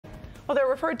Well, they're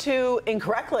referred to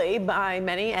incorrectly by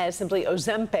many as simply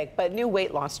Ozempic, but new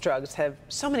weight loss drugs have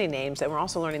so many names, and we're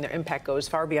also learning their impact goes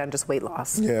far beyond just weight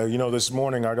loss. Yeah, you know, this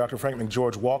morning our Dr. Frank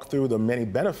McGeorge walked through the many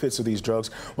benefits of these drugs.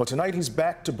 Well, tonight he's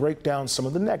back to break down some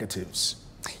of the negatives.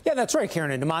 Yeah, that's right, Karen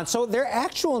and Damon. So their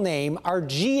actual name are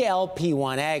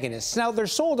GLP-1 agonists. Now, they're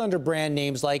sold under brand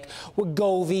names like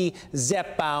Wegovy,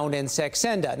 Zepbound, and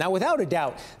Saxenda. Now, without a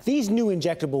doubt, these new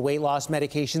injectable weight loss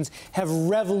medications have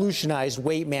revolutionized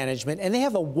weight management, and they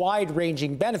have a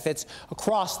wide-ranging benefits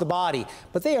across the body.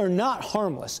 But they are not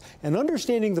harmless, and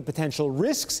understanding the potential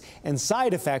risks and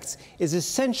side effects is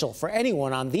essential for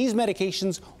anyone on these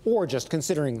medications or just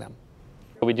considering them.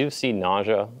 We do see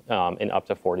nausea in up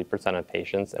to 40% of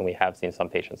patients, and we have seen some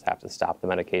patients have to stop the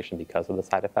medication because of the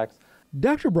side effects.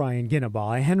 Dr. Brian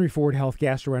Ginnabaugh, a Henry Ford Health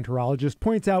gastroenterologist,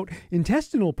 points out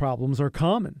intestinal problems are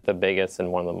common. The biggest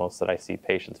and one of the most that I see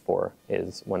patients for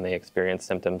is when they experience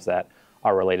symptoms that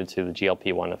are related to the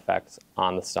GLP-1 effects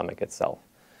on the stomach itself.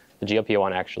 The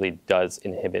GLP-1 actually does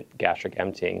inhibit gastric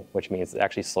emptying, which means it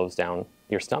actually slows down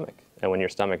your stomach. And when your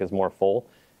stomach is more full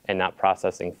and not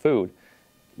processing food,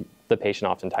 the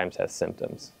patient oftentimes has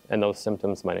symptoms, and those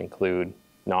symptoms might include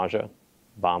nausea,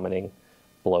 vomiting,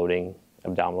 bloating,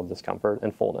 abdominal discomfort,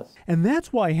 and fullness. And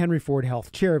that's why Henry Ford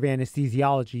Health Chair of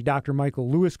Anesthesiology, Dr. Michael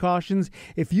Lewis, cautions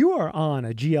if you are on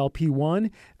a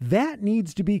GLP-1, that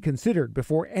needs to be considered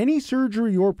before any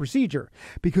surgery or procedure,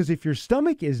 because if your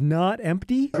stomach is not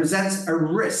empty, it presents a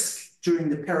risk during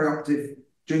the perioperative,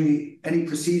 during any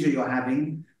procedure you're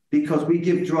having, because we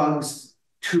give drugs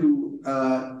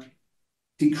to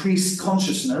decrease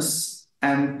consciousness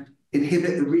and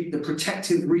inhibit the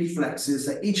protective reflexes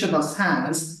that each of us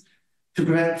has to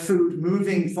prevent food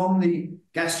moving from the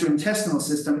gastrointestinal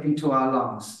system into our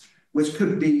lungs, which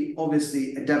could be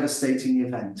obviously a devastating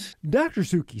event. Dr.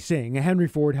 Suki Singh, a Henry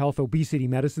Ford Health obesity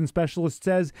medicine specialist,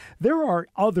 says there are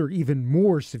other even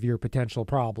more severe potential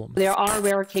problems. There are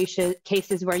rare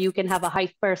cases where you can have a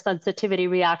hypersensitivity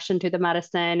reaction to the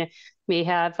medicine, may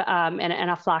have an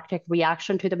anaphylactic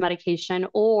reaction to the medication,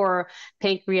 or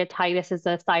pancreatitis is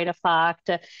a side effect.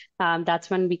 That's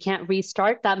when we can't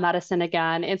restart that medicine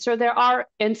again. And so there are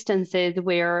instances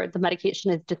where the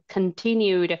medication is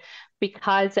discontinued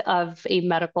because of a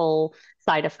medical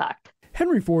side effect.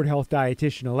 Henry Ford Health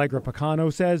dietitian Allegra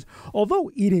Picano says,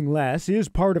 although eating less is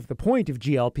part of the point of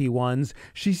GLP-1s,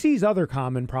 she sees other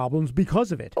common problems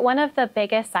because of it. One of the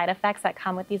biggest side effects that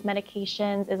come with these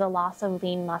medications is a loss of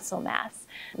lean muscle mass.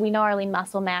 We know our lean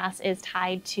muscle mass is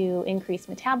tied to increased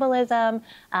metabolism,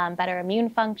 better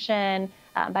immune function,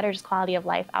 better just quality of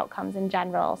life outcomes in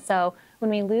general. So when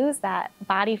we lose that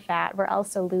body fat, we're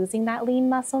also losing that lean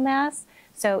muscle mass.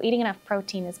 So eating enough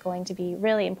protein is going to be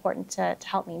really important to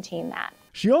help maintain that.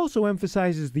 She also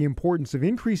emphasizes the importance of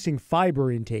increasing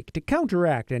fiber intake to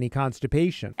counteract any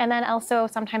constipation. And then also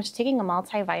sometimes taking a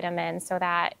multivitamin so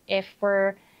that if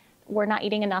we're not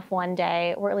eating enough one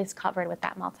day, we're at least covered with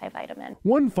that multivitamin.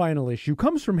 One final issue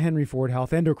comes from Henry Ford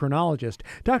Health endocrinologist,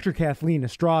 Dr. Kathleen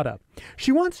Estrada.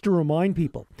 She wants to remind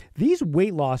people these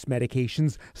weight loss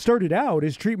medications started out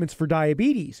as treatments for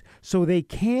diabetes, so they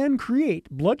can create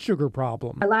blood sugar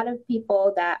problems. A lot of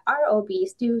people that are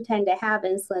obese do tend to have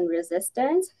insulin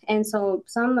resistance, and so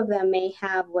some of them may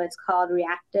have what's called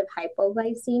reactive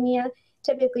hypoglycemia,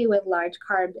 typically with large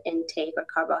carb intake or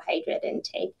carbohydrate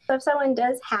intake. So if someone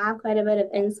does have quite a bit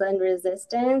of insulin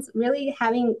resistance, really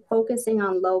focusing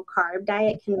on low carb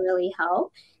diet can really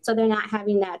help. So they're not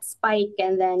having that spike,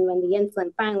 and then when the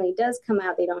insulin finally does come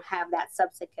out, they don't have that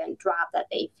subsequent drop that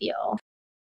they feel.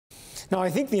 Now, I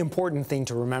think the important thing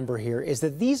to remember here is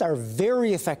that these are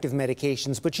very effective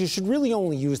medications, but you should really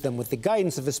only use them with the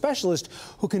guidance of a specialist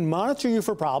who can monitor you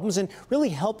for problems and really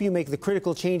help you make the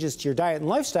critical changes to your diet and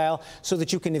lifestyle so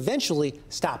that you can eventually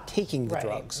stop taking the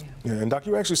drugs. Yeah, and Doc,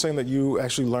 you were actually saying that you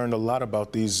actually learned a lot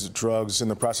about these drugs in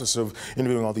the process of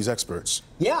interviewing all these experts.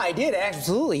 Yeah, I did,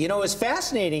 absolutely. You know, it was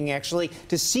fascinating, actually,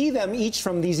 to see them each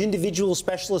from these individual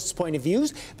specialists' point of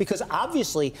views, because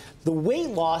obviously the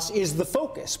weight loss is the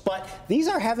focus, but these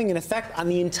are having an effect on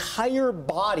the entire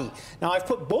body. Now, I've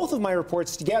put both of my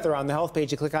reports together on the health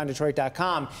page at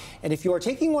clickondetroit.com, and if you are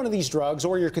taking one of these drugs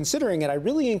or you're considering it, I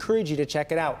really encourage you to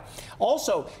check it out.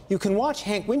 Also, you can watch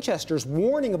Hank Winchester's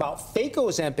warning about fake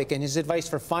Ozempic and his advice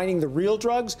for finding the real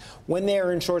drugs when they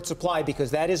are in short supply,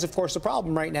 because that is, of course, a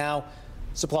problem right now.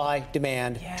 Supply,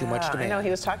 demand, too much demand. I know, he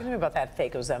was talking to me about that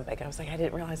fake Ozempic. I was like, I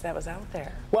didn't realize that was out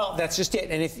there. Well, that's just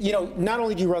it. And if, you know, not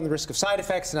only do you run the risk of side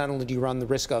effects, not only do you run the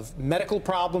risk of medical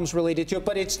problems related to it,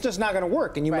 but it's just not going to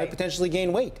work, and you might potentially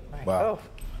gain weight. Wow.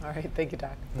 Oh, all right. Thank you,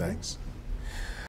 Doc. Thanks.